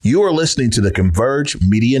You are listening to the Converge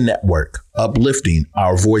Media Network, uplifting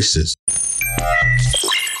our voices.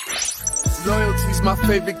 Loyalty's my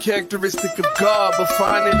favorite characteristic of God, but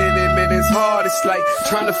finding it in him is hard. It's like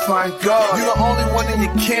trying to find God. You're the only one in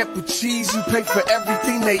your camp with cheese. You pay for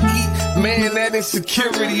everything they eat. Man, that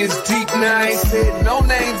insecurity is deep. Now I ain't said no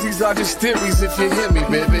names. These are just theories. If you hear me,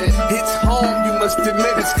 baby, it's home. You must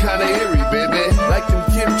admit it's kind of eerie, baby. Like them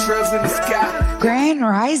chemtrails in the sky. Grand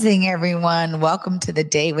Rising, everyone. Welcome to the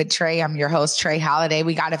Day with Trae. I'm your host, Trae Holiday.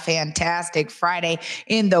 We got a fantastic Friday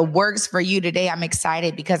in the works for you today. I'm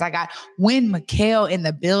excited because I got Wynne McHale in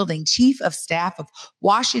the building, Chief of Staff of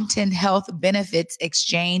Washington Health Benefits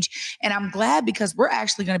Exchang. And I'm glad because we're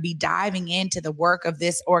actually going to be diving into the work of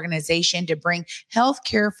this organization to bring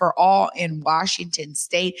healthcare for all in Washington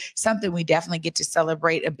State, something we definitely get to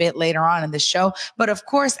celebrate a bit later on in the show. But of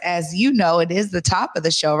course, as you know, it is the top of the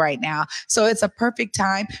show right now. So it's a perfect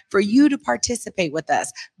time for you to participate with us.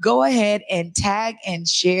 Go ahead and tag and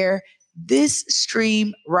share this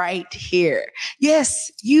stream right here.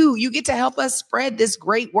 Yes, you get to help us spread this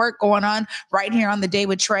great work going on right here on the Day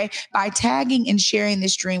with Trae by tagging and sharing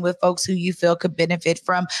this stream with folks who you feel could benefit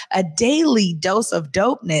from a daily dose of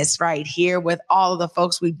dopeness right here with all of the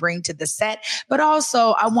folks we bring to the set. But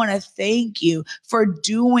also, I want to thank you for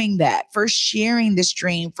doing that, for sharing the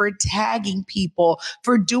stream, for tagging people,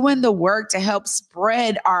 for doing the work to help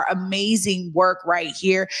spread our amazing work right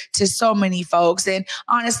here to so many folks. And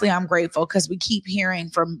honestly, I'm grateful because we keep hearing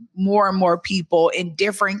from more and more people in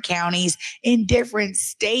different counties, in different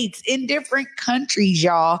states, in different countries,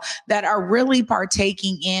 y'all, that are really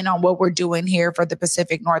partaking in on what we're doing here for the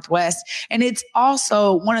Pacific Northwest. And it's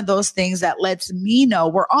also one of those things that lets me know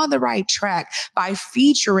we're on the right track by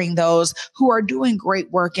featuring those who are doing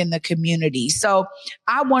great work in the community. So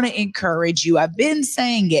I want to encourage you. I've been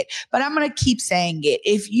saying it, but I'm going to keep saying it.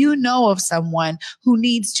 If you know of someone who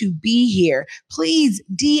needs to be here, please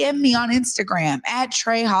DM me on Instagram at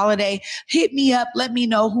Trae Holiday. Hit me up. Let me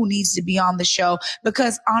know who needs to be on the show,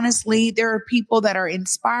 because honestly, there are people that are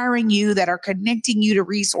inspiring you, that are connecting you to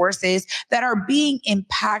resources, that are being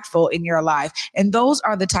impactful in your life. And those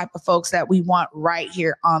are the type of folks that we want right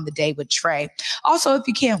here on the Day with Trae. Also, if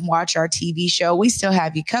you can't watch our TV show, we still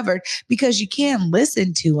have you covered because you can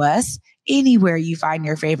listen to us anywhere you find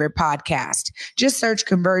your favorite podcast. Just search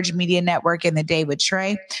Converge Media Network in the Day with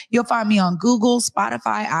Trae. You'll find me on Google,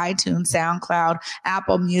 Spotify, iTunes, SoundCloud,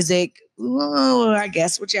 Apple Music, I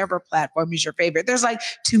guess whichever platform is your favorite. There's like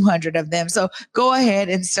 200 of them. So go ahead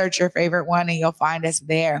and search your favorite one and you'll find us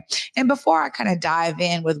there. And before I kind of dive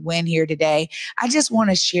in with Wynne here today, I just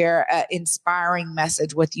want to share an inspiring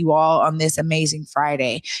message with you all on this amazing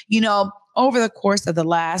Friday. You know, over the course of the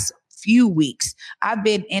last few weeks, I've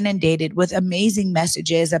been inundated with amazing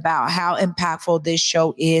messages about how impactful this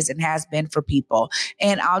show is and has been for people.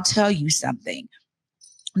 And I'll tell you something.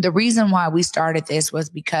 The reason why we started this was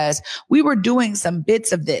because we were doing some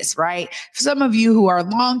bits of this, right? For some of you who are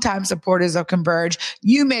longtime supporters of Converge,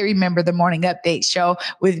 you may remember the morning update show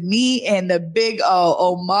with me and the big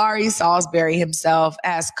Omari Salisbury himself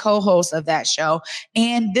as co-host of that show.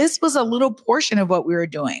 And this was a little portion of what we were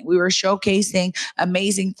doing. We were showcasing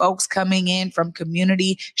amazing folks coming in from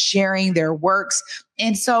community, sharing their works.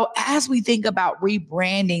 And so as we think about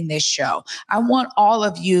rebranding this show, I want all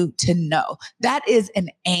of you to know that is an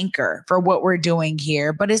anchor for what we're doing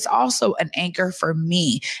here, but it's also an anchor for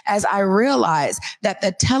me as I realize that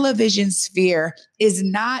the television sphere is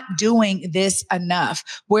not doing this enough,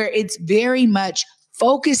 where it's very much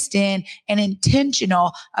focused in and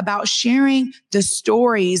intentional about sharing the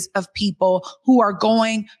stories of people who are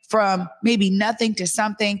going from maybe nothing to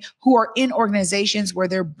something, who are in organizations where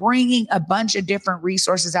they're bringing a bunch of different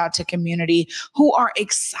resources out to community, who are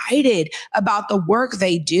excited about the work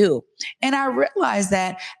they do. And I realize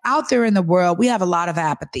that out there in the world, we have a lot of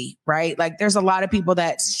apathy, right? Like there's a lot of people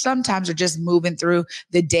that sometimes are just moving through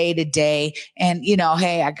the day to day and, you know,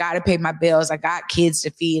 hey, I got to pay my bills. I got kids to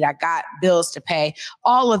feed. I got bills to pay,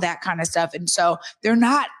 all of that kind of stuff. And so they're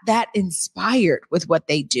not that inspired with what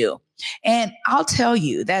they do. And I'll tell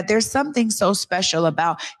you that there's something so special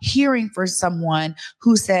about hearing from someone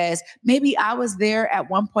who says, maybe I was there at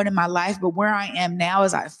one point in my life, but where I am now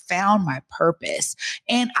is I found my purpose.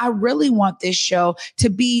 And I really want this show to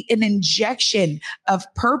be an injection of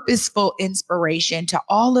purposeful inspiration to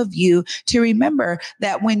all of you to remember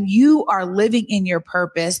that when you are living in your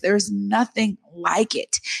purpose, there's nothing like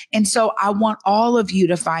it. And so I want all of you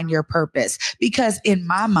to find your purpose, because in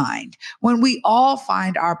my mind, when we all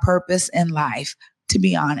find our purpose in life, to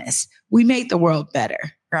be honest, we make the world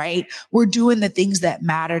better, right? We're doing the things that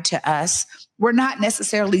matter to us. we're not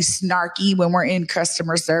necessarily snarky when we're in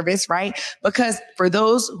customer service, right? Because for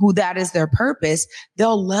those who that is their purpose,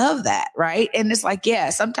 they'll love that, right? And it's like,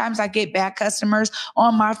 yeah, sometimes I get bad customers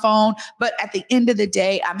on my phone, but at the end of the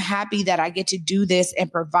day, I'm happy that I get to do this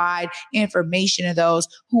and provide information to those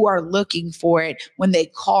who are looking for it when they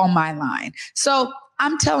call my line. So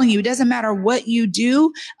I'm telling you, it doesn't matter what you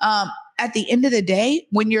do. At the end of the day,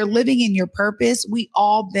 when you're living in your purpose, we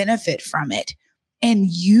all benefit from it. And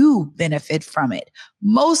you benefit from it.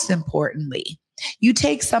 Most importantly, you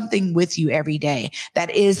take something with you every day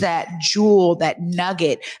that is that jewel, that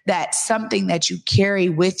nugget, that something that you carry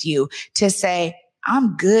with you to say,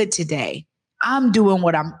 I'm good today. I'm doing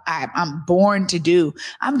what I'm born to do.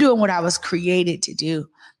 I'm doing what I was created to do.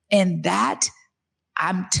 And that,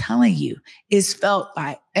 I'm telling you, is felt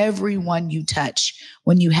by everyone you touch.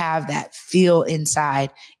 When you have that feel inside,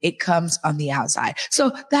 it comes on the outside.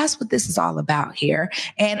 So that's what this is all about here.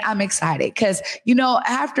 And I'm excited because,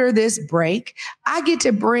 after this break, I get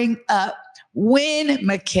to bring up Wynne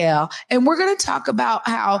McHale, and we're going to talk about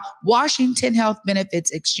how Washington Health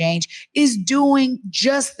Benefits Exchange is doing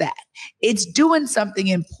just that. It's doing something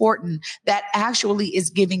important that actually is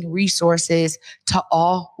giving resources to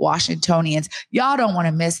all Washingtonians. Y'all don't want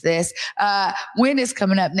to miss this. Wynne is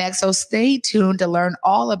coming up next, so stay tuned to learn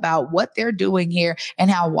all about what they're doing here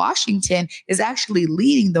and how Washington is actually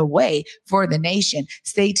leading the way for the nation.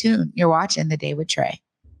 Stay tuned. You're watching The Day with Trae.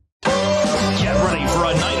 Get ready for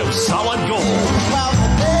a night of solid gold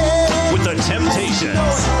with the Temptations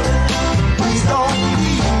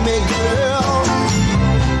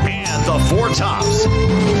and the Four Tops.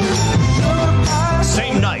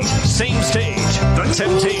 Same night, same stage. The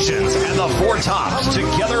Temptations and the Four Tops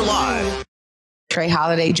together live. Trae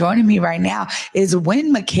Holiday. Joining me right now is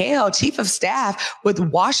Wynne McHale, Chief of Staff with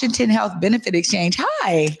Washington Health Benefit Exchange.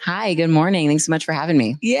 Hi. Hi, good morning. Thanks so much for having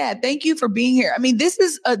me. Yeah, thank you for being here. I mean, this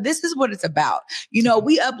is what it's about.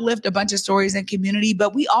 We uplift a bunch of stories in community,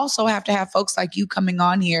 but we also have to have folks like you coming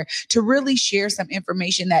on here to really share some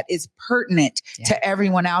information that is pertinent to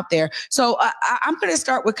everyone out there. So I'm going to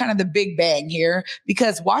start with kind of the big bang here,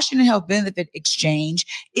 because Washington Health Benefit Exchange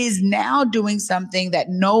is now doing something that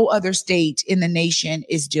no other state in the nation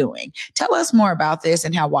is doing. Tell us more about this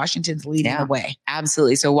and how Washington's leading the way.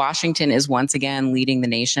 Absolutely. So Washington is once again leading the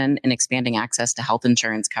nation in expanding access to health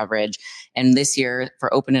insurance coverage. And this year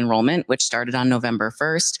for open enrollment, which started on November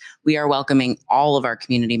 1st, we are welcoming all of our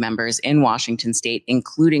community members in Washington state,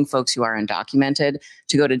 including folks who are undocumented,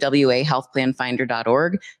 to go to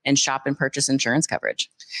wahealthplanfinder.org and shop and purchase insurance coverage.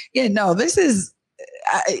 Yeah, no, this is,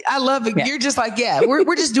 I love it. Yeah. You're just like,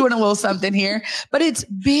 we're just doing a little something here, but it's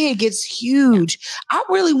big. It's huge. I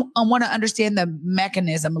really want to understand the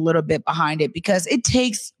mechanism a little bit behind it, because it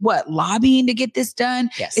takes lobbying to get this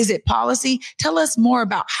done? Yes. Is it policy? Tell us more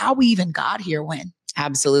about how we even got here, Wynne.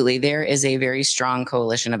 Absolutely. There is a very strong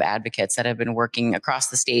coalition of advocates that have been working across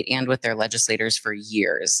the state and with their legislators for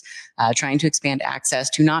years, trying to expand access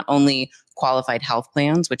to not only qualified health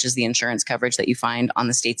plans, which is the insurance coverage that you find on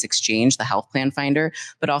the state's exchange, the Health Plan Finder,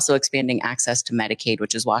 but also expanding access to Medicaid,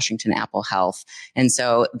 which is Washington Apple Health. And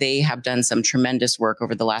so they have done some tremendous work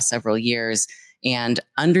over the last several years. And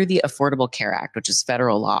under the Affordable Care Act, which is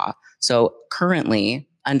federal law, so currently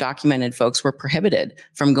undocumented folks were prohibited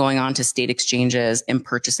from going on to state exchanges and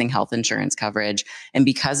purchasing health insurance coverage. And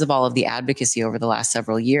because of all of the advocacy over the last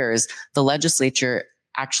several years, the legislature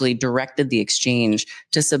actually directed the exchange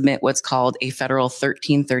to submit what's called a federal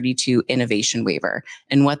 1332 innovation waiver.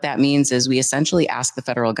 And what that means is we essentially ask the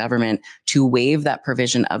federal government to waive that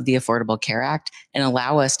provision of the Affordable Care Act and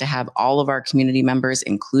allow us to have all of our community members,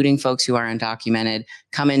 including folks who are undocumented,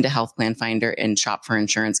 come into Health Plan Finder and shop for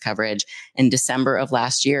insurance coverage. In December of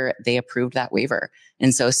last year, they approved that waiver.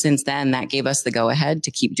 And so since then, that gave us the go ahead to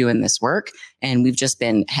keep doing this work. And we've just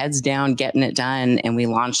been heads down, getting it done. And we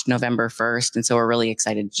launched November 1st. And so we're really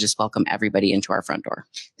excited to just welcome everybody into our front door.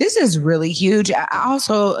 This is really huge. I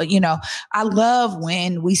also, I love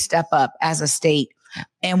when we step up as a state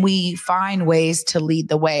and we find ways to lead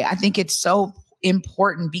the way. I think it's so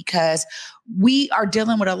important because we are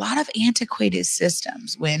dealing with a lot of antiquated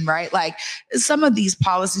systems, right? Like some of these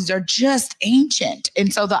policies are just ancient.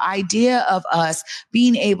 And so the idea of us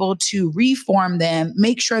being able to reform them,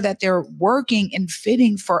 make sure that they're working and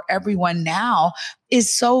fitting for everyone now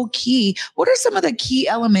is so key. What are some of the key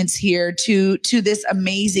elements here to this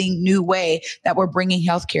amazing new way that we're bringing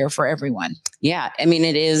healthcare for everyone? Yeah, I mean,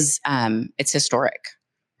 it's historic.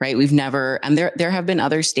 Right. We've never, and there have been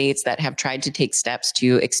other states that have tried to take steps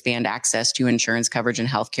to expand access to insurance coverage and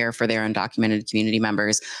healthcare for their undocumented community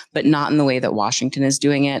members, but not in the way that Washington is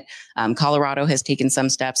doing it. Colorado has taken some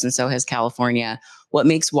steps, and so has California. What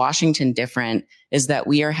makes Washington different is that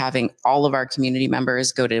we are having all of our community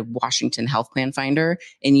members go to Washington Health Plan Finder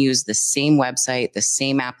and use the same website, the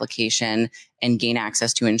same application, and gain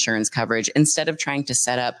access to insurance coverage instead of trying to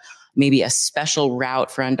set up maybe a special route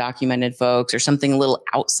for undocumented folks or something a little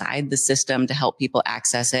outside the system to help people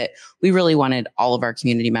access it. We really wanted all of our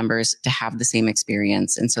community members to have the same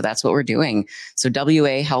experience. And so that's what we're doing. So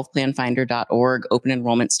wahealthplanfinder.org, open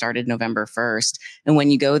enrollment started November 1st. And when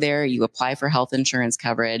you go there, you apply for health insurance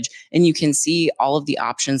coverage and you can see all of the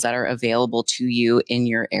options that are available to you in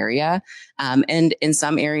your area. And in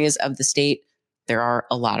some areas of the state, there are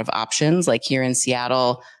a lot of options. Like here in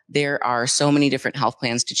Seattle, there are so many different health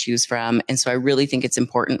plans to choose from. And so I really think it's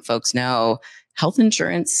important folks know health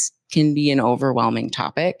insurance can be an overwhelming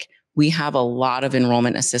topic. We have a lot of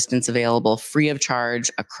enrollment assistance available free of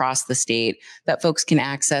charge across the state that folks can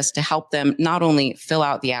access to help them not only fill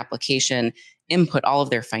out the application, input all of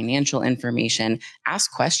their financial information,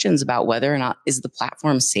 ask questions about whether or not is the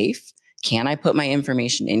platform safe. Can I put my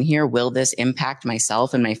information in here? Will this impact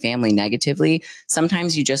myself and my family negatively?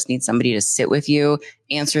 Sometimes you just need somebody to sit with you,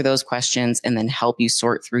 answer those questions, and then help you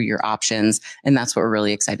sort through your options. And that's what we're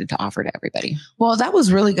really excited to offer to everybody. Well, that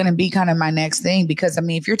was really going to be kind of my next thing, because I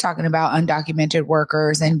mean, if you're talking about undocumented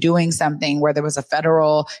workers and doing something where there was a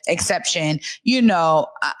federal exception, you know,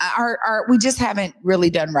 we just haven't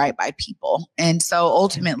really done right by people. And so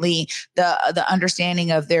ultimately the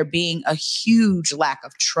understanding of there being a huge lack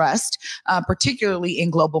of trust, particularly in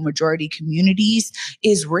global majority communities,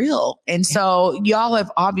 is real. And so y'all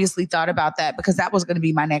have obviously thought about that, because that was going to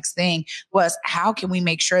be my next thing, was how can we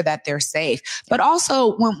make sure that they're safe? But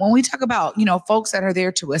also when we talk about, you know, folks that are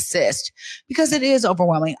there to assist, because it is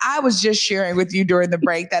overwhelming. I was just sharing with you during the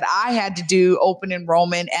break that I had to do open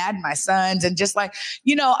enrollment, add my sons, and just like,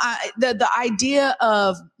 you know, the idea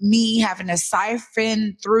of me having to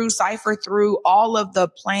cipher through all of the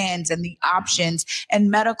plans and the options and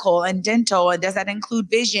medical and dental, and does that include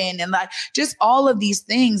vision, and like just all of these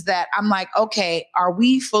things that I'm like, okay, are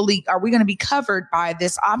we going to be covered by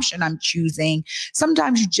this option I'm choosing?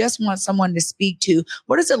 Sometimes you just want someone to speak to.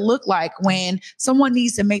 What does it look like when someone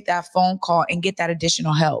needs to make that phone call and get that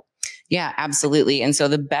additional help? Yeah, absolutely. And so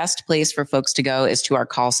the best place for folks to go is to our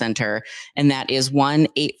call center, and that is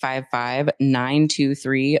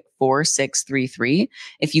 1-855-923-4633.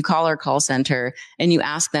 If you call our call center and you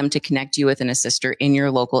ask them to connect you with an assister in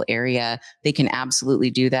your local area, they can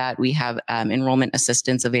absolutely do that. We have enrollment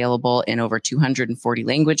assistance available in over 240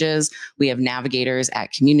 languages. We have navigators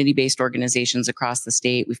at community-based organizations across the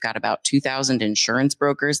state. We've got about 2,000 insurance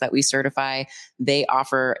brokers that we certify. They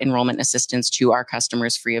offer enrollment assistance to our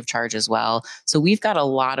customers free of charge as well. So we've got a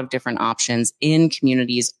lot of different options in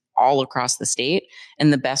communities all across the state.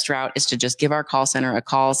 And the best route is to just give our call center a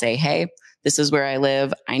call, say, hey, this is where I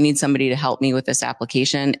live. I need somebody to help me with this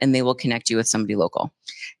application, and they will connect you with somebody local.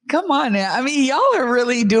 Come on now. I mean, y'all are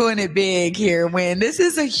really doing it big here, Wynne. This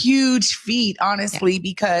is a huge feat, honestly,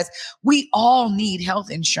 because we all need health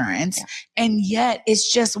insurance. Yeah. And yet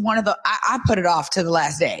it's just one of the, I put it off to the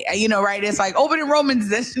last day, you know, right? It's like open enrollment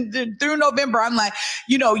through November. I'm like,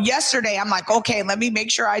 you know, yesterday I'm like, okay, let me make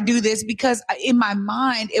sure I do this, because in my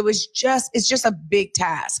mind, it's just a big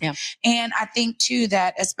task. Yeah. And I think too,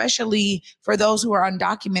 that especially for those who are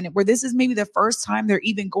undocumented, where this is maybe the first time they're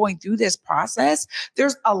even going through this process,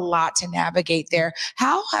 there's a lot to navigate there.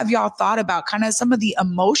 How have y'all thought about kind of some of the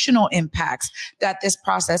emotional impacts that this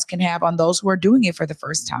process can have on those who are doing it for the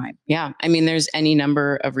first time? Yeah. I mean, there's any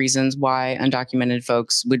number of reasons why undocumented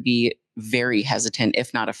folks would be very hesitant,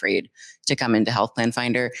 if not afraid, to come into Health Plan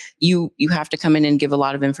Finder. You have to come in and give a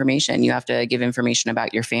lot of information. You have to give information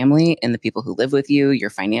about your family and the people who live with you, your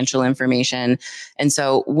financial information. And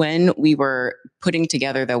so when we were putting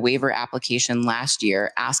together the waiver application last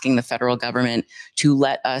year, asking the federal government to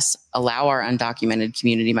let us allow our undocumented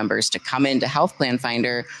community members to come into Health Plan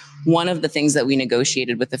Finder, one of the things that we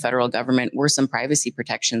negotiated with the federal government were some privacy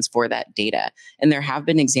protections for that data. And there have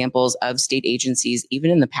been examples of state agencies,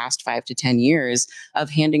 even in the past 5 to 10 years,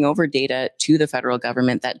 of handing over data to the federal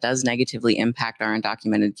government that does negatively impact our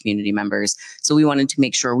undocumented community members. So we wanted to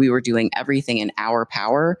make sure we were doing everything in our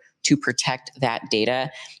power to protect that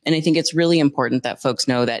data. And I think it's really important that folks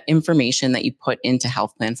know that information that you put into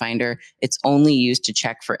Health Plan Finder, it's only used to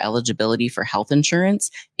check for eligibility for health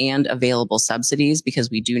insurance and available subsidies,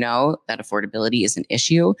 because we do know that affordability is an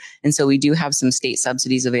issue. And so we do have some state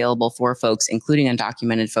subsidies available for folks, including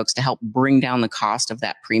undocumented folks, to help bring down the cost of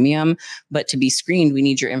that premium. But to be screened, we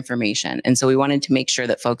need your information. And so we wanted to make sure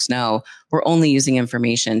that folks know we're only using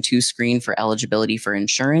information to screen for eligibility for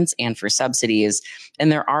insurance and for subsidies.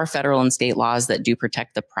 And there are federal and state laws that do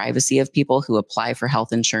protect the privacy of people who apply for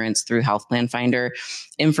health insurance through Health Plan Finder.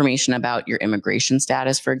 Information about your immigration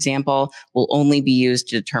status, for example, will only be used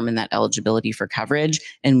to determine that eligibility for coverage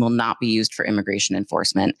and will not be used for immigration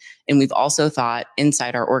enforcement. And we've also thought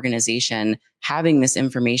inside our organization, having this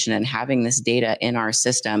information and having this data in our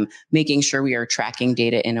system, making sure we are tracking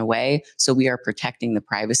data in a way so we are protecting the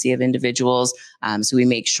privacy of individuals. So we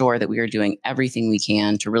make sure that we are doing everything we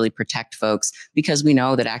can to really protect folks, because we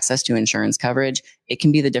know that access to insurance coverage, it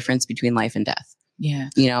can be the difference between life and death.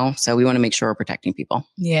 Yeah. So we want to make sure we're protecting people.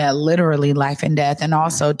 Yeah, literally life and death. And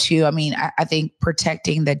also too, I think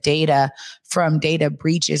protecting the data from data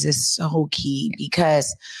breaches is so key,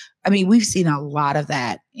 because we've seen a lot of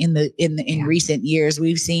that in recent years.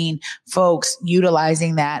 We've seen folks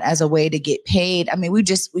utilizing that as a way to get paid.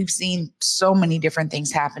 We've seen so many different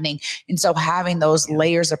things happening. And so having those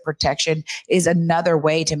layers of protection is another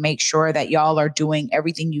way to make sure that y'all are doing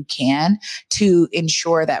everything you can to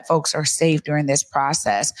ensure that folks are safe during this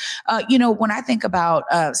process. When I think about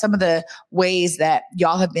some of the ways that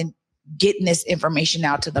y'all have been getting this information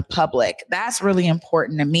out to the public, that's really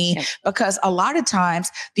important to me, because a lot of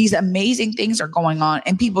times these amazing things are going on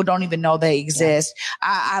and people don't even know they exist.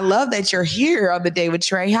 I love that you're here on the Day with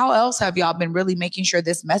Trae. How else have y'all been really making sure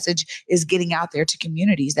this message is getting out there to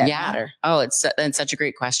communities that matter? Oh, it's such a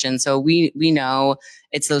great question. So we know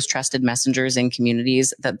it's those trusted messengers in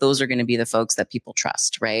communities, that those are going to be the folks that people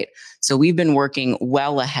trust, right? So we've been working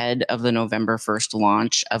well ahead of the November 1st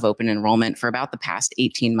launch of open enrollment for about the past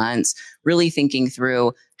 18 months, really thinking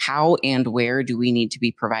through how and where do we need to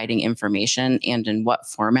be providing information and in what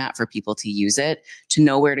format for people to use it, to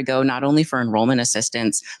know where to go, not only for enrollment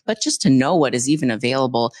assistance, but just to know what is even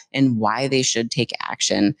available and why they should take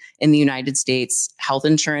action. In the United States, health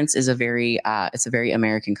insurance is it's a very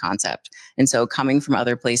American concept. And so coming from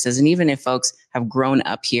other places, and even if folks have grown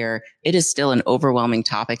up here, it is still an overwhelming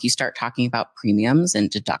topic. You start talking about premiums and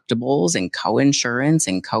deductibles and co-insurance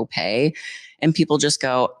and co-pay, and people just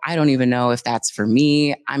go, I don't even know if that's for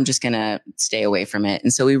me. I'm just going to stay away from it.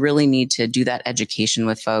 And so we really need to do that education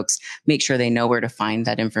with folks, make sure they know where to find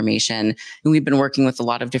that information. And we've been working with a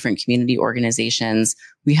lot of different community organizations.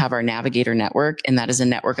 We have our Navigator Network, and that is a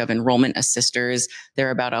network of enrollment assisters. There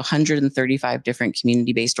are about 135 different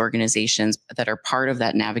community-based organizations that are part of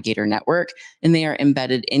that Navigator Network, and they are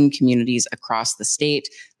embedded in communities across the state.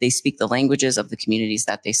 They speak the languages of the communities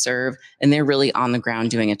that they serve, and they're really on the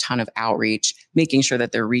ground doing a ton of outreach, making sure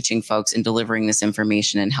that they're reaching folks and delivering this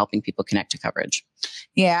information and helping people connect to coverage.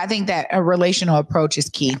 Yeah, I think that a relational approach is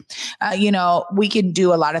key. We can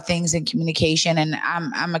do a lot of things in communication, and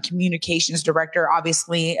I'm a communications director,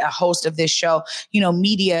 obviously a host of this show.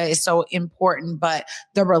 Media is so important, but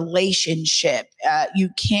the relationship, you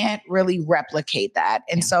can't really replicate that.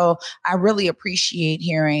 And so I really appreciate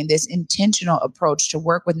hearing this intentional approach to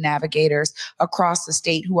work with navigators across the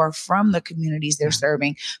state who are from the communities they're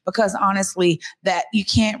serving, because honestly, that you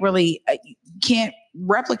can't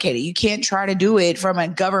replicate it. You can't try to do it from a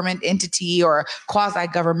government entity or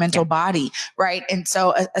quasi-governmental body, right? And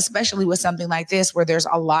so especially with something like this, where there's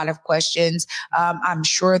a lot of questions, I'm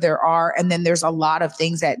sure there are, and then there's a lot of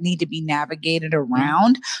things that need to be navigated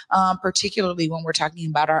around, particularly when we're talking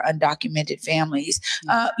about our undocumented families.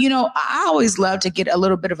 I always love to get a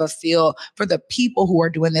little bit of a feel for the people who are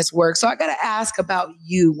doing this work. So I got to ask about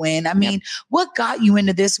you, Wynne. What got you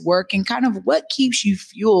into this work, and kind of what keeps you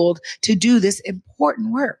fueled to do this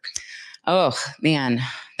important work? Oh, man,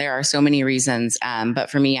 there are so many reasons.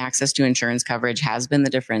 But for me, access to insurance coverage has been the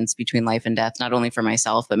difference between life and death, not only for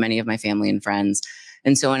myself, but many of my family and friends.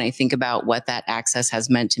 And so when I think about what that access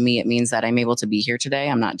has meant to me, it means that I'm able to be here today.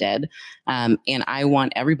 I'm not dead. And I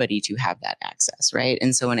want everybody to have that access, right?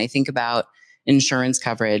 And so when I think about insurance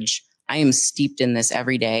coverage, I am steeped in this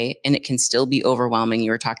every day, and it can still be overwhelming.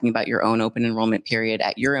 You were talking about your own open enrollment period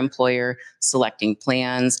at your employer, selecting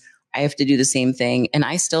plans. I have to do the same thing, and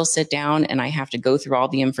I still sit down and I have to go through all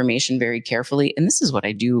the information very carefully. And this is what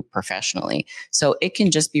I do professionally. So it can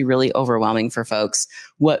just be really overwhelming for folks.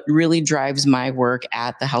 What really drives my work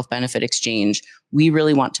at the Health Benefit Exchange, we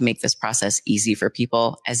really want to make this process easy for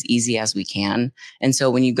people, as easy as we can. And so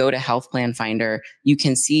when you go to Health Plan Finder, you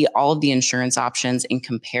can see all of the insurance options and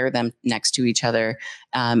compare them next to each other.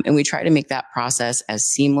 And we try to make that process as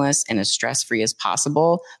seamless and as stress-free as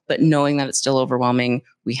possible, but knowing that it's still overwhelming,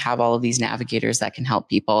 we have all of these navigators that can help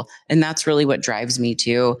people. And that's really what drives me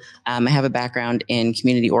too. I have a background in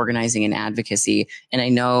community organizing and advocacy, and I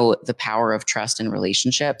know the power of trust and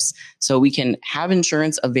relationships. So we can have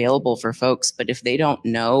insurance available for folks, but if if they don't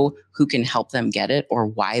know who can help them get it or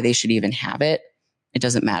why they should even have it, it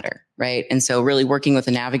doesn't matter, right? And so really working with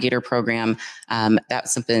the Navigator program,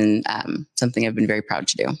 that's something I've been very proud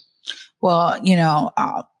to do. Well,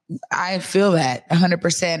 I feel that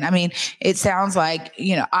 100%. I mean, it sounds like,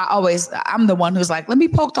 I'm the one who's like, let me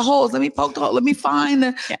poke the holes. Let me find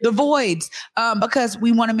the voids, because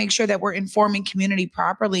we want to make sure that we're informing community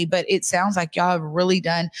properly. But it sounds like y'all have really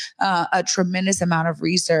done a tremendous amount of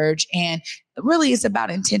research, and really it's about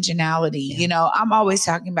intentionality. I'm always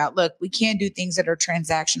talking about, look, we can't do things that are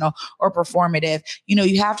transactional or performative.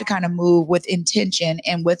 You have to kind of move with intention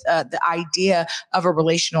and with the idea of a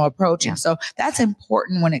relational approach. And so that's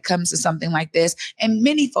important when it comes to something like this. And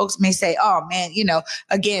many folks may say, oh man,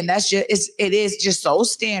 again, it is just so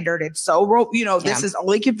standard. It's so, this is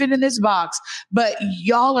only can fit in this box, but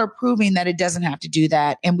y'all are proving that it doesn't have to do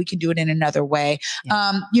that. And we can do it in another way.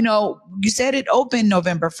 Yeah. You said it opened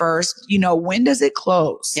November 1st, when does it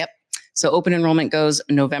close? Yep. So open enrollment goes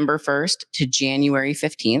November 1st to January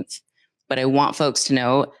 15th. But I want folks to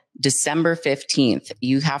know December 15th,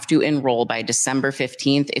 you have to enroll by December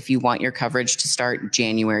 15th if you want your coverage to start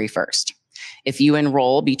January 1st. If you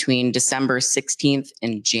enroll between December 16th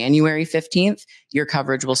and January 15th, your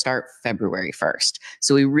coverage will start February 1st.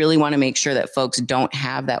 So we really want to make sure that folks don't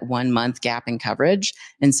have that 1 month gap in coverage.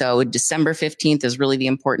 And so December 15th is really the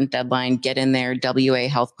important deadline. Get in there,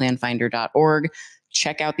 wahealthplanfinder.org.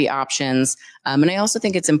 Check out the options. And I also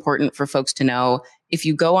think it's important for folks to know, if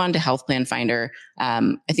you go on to Health Plan Finder,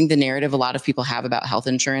 I think the narrative a lot of people have about health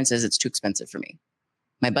insurance is it's too expensive for me.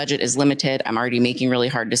 My budget is limited. I'm already making really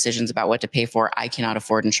hard decisions about what to pay for. I cannot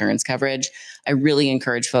afford insurance coverage. I really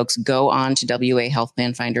encourage folks, go on to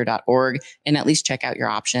wahealthplanfinder.org and at least check out your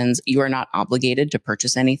options. You are not obligated to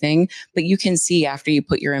purchase anything, but you can see after you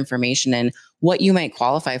put your information in what you might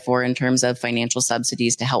qualify for in terms of financial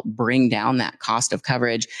subsidies to help bring down that cost of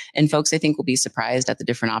coverage. And folks, I think, will be surprised at the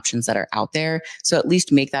different options that are out there. So at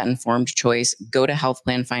least make that informed choice. Go to Health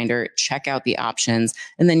Plan Finder, check out the options,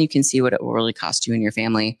 and then you can see what it will really cost you and your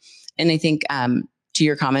family. And I think, to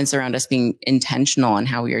your comments around us being intentional on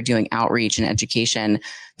how we are doing outreach and education,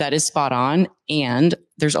 that is spot on. And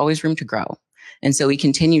there's always room to grow. And so we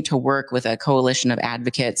continue to work with a coalition of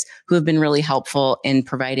advocates who have been really helpful in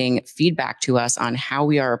providing feedback to us on how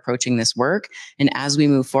we are approaching this work. And as we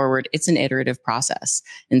move forward, it's an iterative process.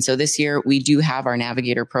 And so this year we do have our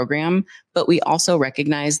Navigator program, but we also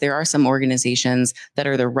recognize there are some organizations that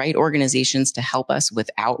are the right organizations to help us with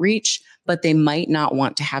outreach, but they might not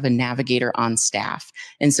want to have a navigator on staff.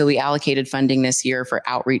 And so we allocated funding this year for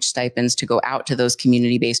outreach stipends to go out to those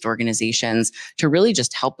community-based organizations to really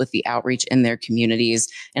just help with the outreach in their communities.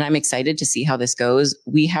 And I'm excited to see how this goes.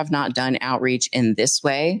 We have not done outreach in this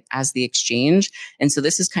way as the Exchang. And so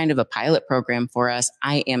this is kind of a pilot program for us.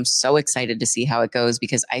 I am so excited to see how it goes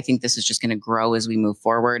because I think this is just going to grow as we move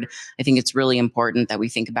forward. I think it's really important that we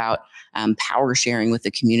think about power sharing with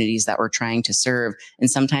the communities that we're trying to serve.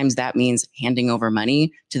 And sometimes that means handing over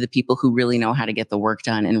money to the people who really know how to get the work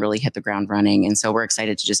done and really hit the ground running. And so we're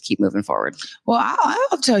excited to just keep moving forward. Well,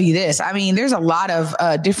 I'll tell you this. I mean, there's a lot of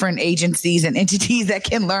different agencies and entities that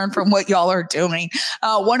can learn from what y'all are doing.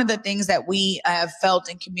 One of the things that we have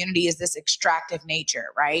felt in community is this extractive nature,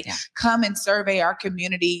 right? Yeah. Come and survey our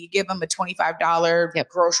community. You give them a $25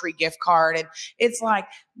 grocery gift card. And it's like,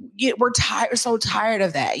 we're so tired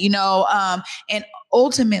of that, and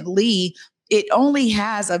ultimately, it only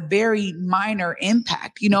has a very minor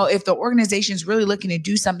impact. If the organization is really looking to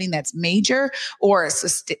do something that's major or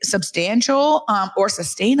substantial or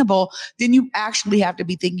sustainable, then you actually have to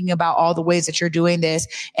be thinking about all the ways that you're doing this.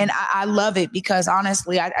 And I love it because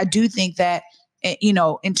honestly, I do think that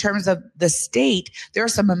in terms of the state, there are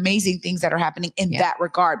some amazing things that are happening in that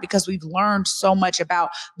regard because we've learned so much about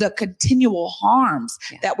the continual harms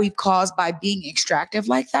that we've caused by being extractive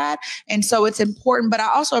like that. And so it's important, but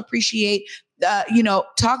I also appreciate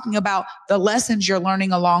talking about the lessons you're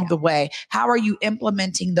learning along the way. How are you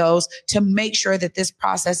implementing those to make sure that this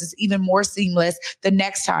process is even more seamless the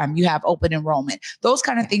next time you have open enrollment? Those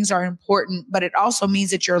kind of things are important, but it also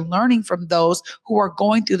means that you're learning from those who are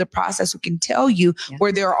going through the process, who can tell you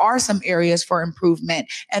where there are some areas for improvement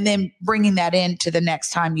and then bringing that in to the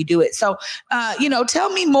next time you do it. So,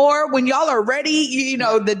 tell me more when y'all are ready.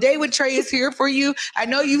 The Day with Trae is here for you. I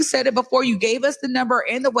know you said it before. You gave us the number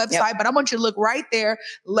and the website, but I want you to look right there.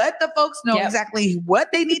 Let the folks know exactly what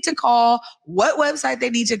they need to call, what website they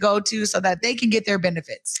need to go to so that they can get their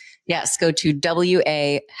benefits. Yes, go to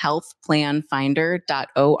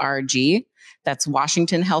wahealthplanfinder.org. That's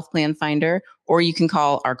Washington Health Plan Finder, or you can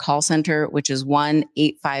call our call center, which is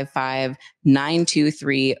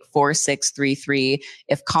 1-855-923-4633.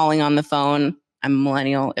 If calling on the phone I'm a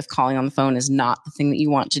millennial. If calling on the phone is not the thing that you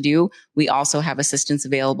want to do, we also have assistance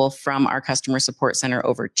available from our customer support center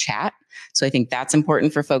over chat. So I think that's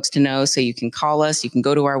important for folks to know. So you can call us, you can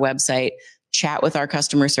go to our website, chat with our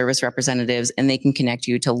customer service representatives, and they can connect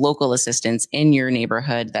you to local assistants in your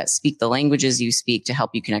neighborhood that speak the languages you speak to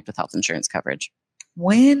help you connect with health insurance coverage.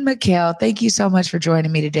 Wynne McHale, thank you so much for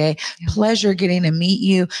joining me today. Pleasure getting to meet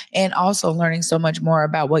you and also learning so much more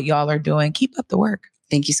about what y'all are doing. Keep up the work.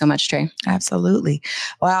 Thank you so much, Trae. Absolutely.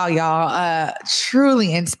 Wow, y'all.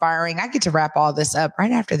 Truly inspiring. I get to wrap all this up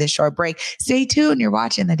right after this short break. Stay tuned. You're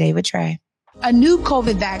watching The Day with Trae. A new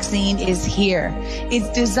COVID vaccine is here. It's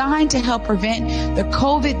designed to help prevent the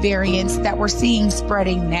COVID variants that we're seeing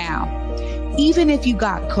spreading now. Even if you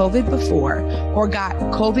got COVID before or got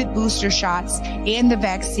COVID booster shots and the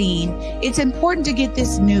vaccine, it's important to get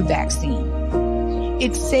this new vaccine.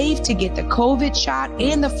 It's safe to get the COVID shot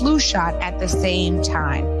and the flu shot at the same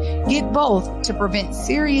time. Get both to prevent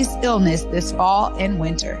serious illness this fall and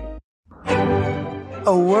winter.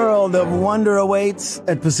 A world of wonder awaits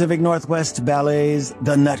at Pacific Northwest Ballet's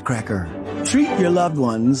The Nutcracker. Treat your loved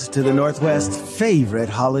ones to the Northwest's favorite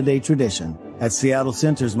holiday tradition at Seattle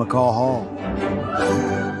Center's McCall Hall.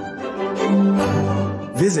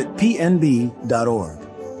 Visit pnb.org.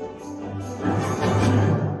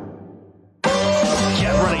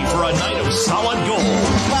 Get ready for a night of solid gold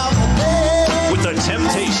with the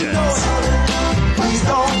Temptations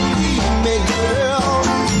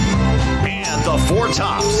and the Four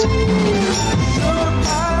Tops.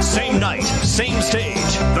 Same night, same stage.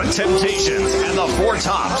 The Temptations and the Four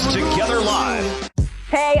Tops together live.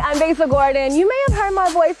 Hey, I'm Besa Gordon. You may have heard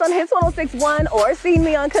my voice on Hits 106.1 or seen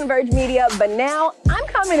me on Converge Media, but now I'm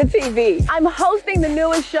coming to TV. I'm hosting the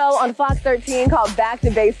newest show on Fox 13 called Back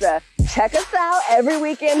to Besa. Check us out every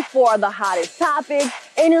weekend for the hottest topics,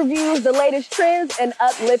 interviews, the latest trends, and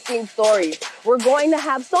uplifting stories. We're going to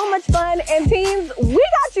have so much fun, and teens, we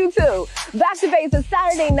got you too. Back to Besa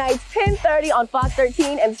Saturday nights, 10:30 on Fox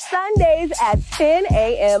 13, and Sundays at 10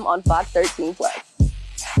 a.m. on Fox 13 Plus.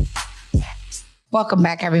 Welcome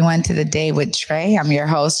back, everyone, to The Day with Trae. I'm your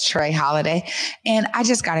host, Trae Holiday. And I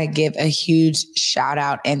just got to give a huge shout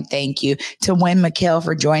out and thank you to Wynne McHale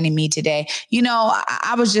for joining me today. You know,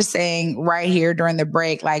 I was just saying right here during the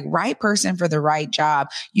break, like, right person for the right job.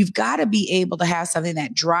 You've got to be able to have something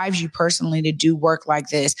that drives you personally to do work like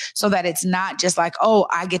this so that it's not just like, oh,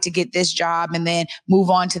 I get to get this job and then move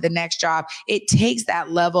on to the next job. It takes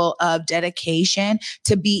that level of dedication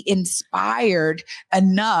to be inspired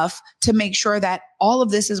enough to make sure that all of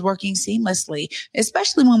this is working seamlessly,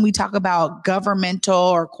 especially when we talk about governmental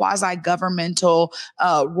or quasi-governmental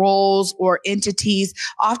roles or entities.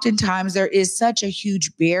 Oftentimes, there is such a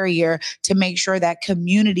huge barrier to make sure that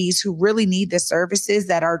communities who really need the services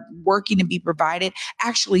that are working to be provided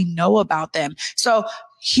actually know about them. So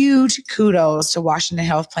huge kudos to Washington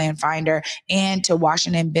Health Plan Finder and to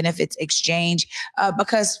Washington Benefits Exchange,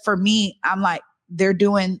 because for me, I'm like, they're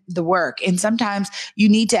doing the work. And sometimes you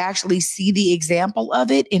need to actually see the example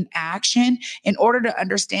of it in action in order to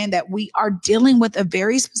understand that we are dealing with a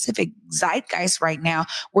very specific zeitgeist right now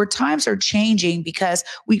where times are changing because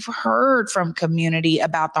we've heard from community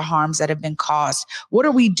about the harms that have been caused. What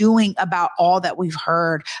are we doing about all that we've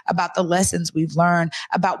heard, about the lessons we've learned,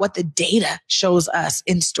 about what the data shows us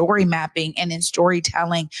in story mapping and in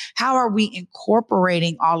storytelling? How are we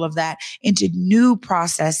incorporating all of that into new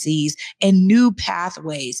processes and new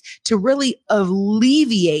pathways to really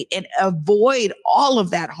alleviate and avoid all of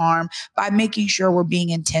that harm by making sure we're being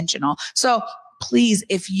intentional? So please,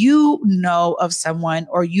 if you know of someone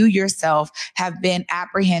or you yourself have been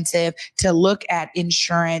apprehensive to look at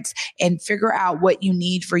insurance and figure out what you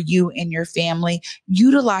need for you and your family,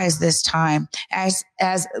 utilize this time. As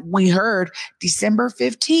we heard, December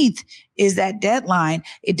 15th is that deadline.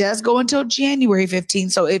 It does go until January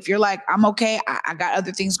 15th. So if you're like, I'm okay, I got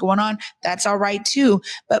other things going on, that's all right too.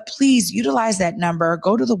 But please utilize that number,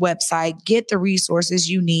 go to the website, get the resources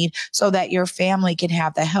you need so that your family can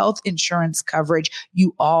have the health insurance coverage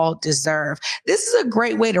you all deserve. This is a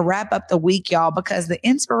great way to wrap up the week, y'all, because the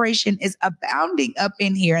inspiration is abounding up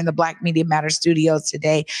in here in the Black Media Matters studios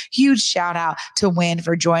today. Huge shout out to Wynne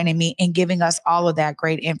for joining me and giving us all of that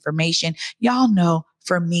great information. Y'all know,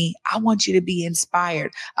 for me, I want you to be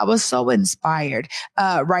inspired. I was so inspired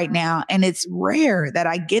right now. And it's rare that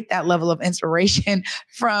I get that level of inspiration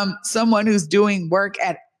from someone who's doing work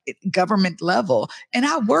at government level, and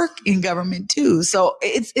I work in government too. So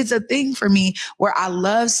it's a thing for me where I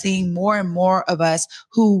love seeing more and more of us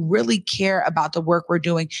who really care about the work we're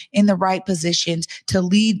doing in the right positions to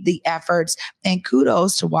lead the efforts. And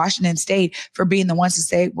kudos to Washington State for being the ones to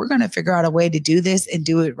say, we're going to figure out a way to do this and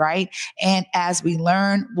do it right. And as we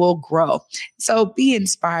learn, we'll grow. So be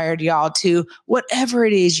inspired, y'all, to whatever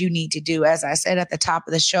it is you need to do. As I said at the top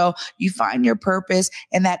of the show, you find your purpose,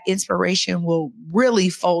 and that inspiration will really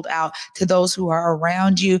fold out to those who are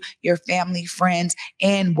around you, your family, friends,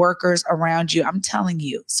 and workers around you. I'm telling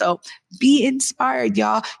you. So be inspired,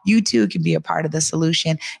 y'all. You too can be a part of the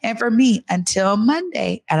solution. And for me, until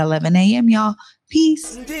Monday at 11 a.m., y'all,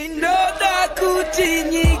 peace.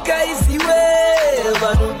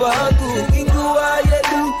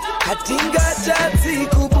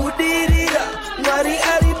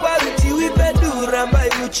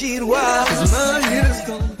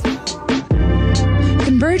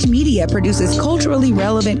 Converge Media produces culturally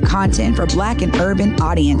relevant content for Black and urban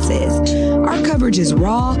audiences. Our coverage is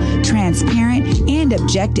raw, transparent, and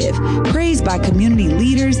objective, praised by community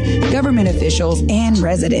leaders, government officials, and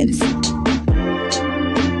residents.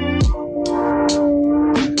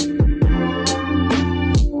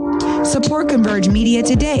 Support Converge Media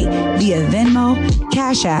today via Venmo,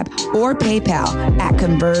 Cash App, or PayPal at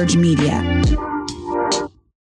Converge Media.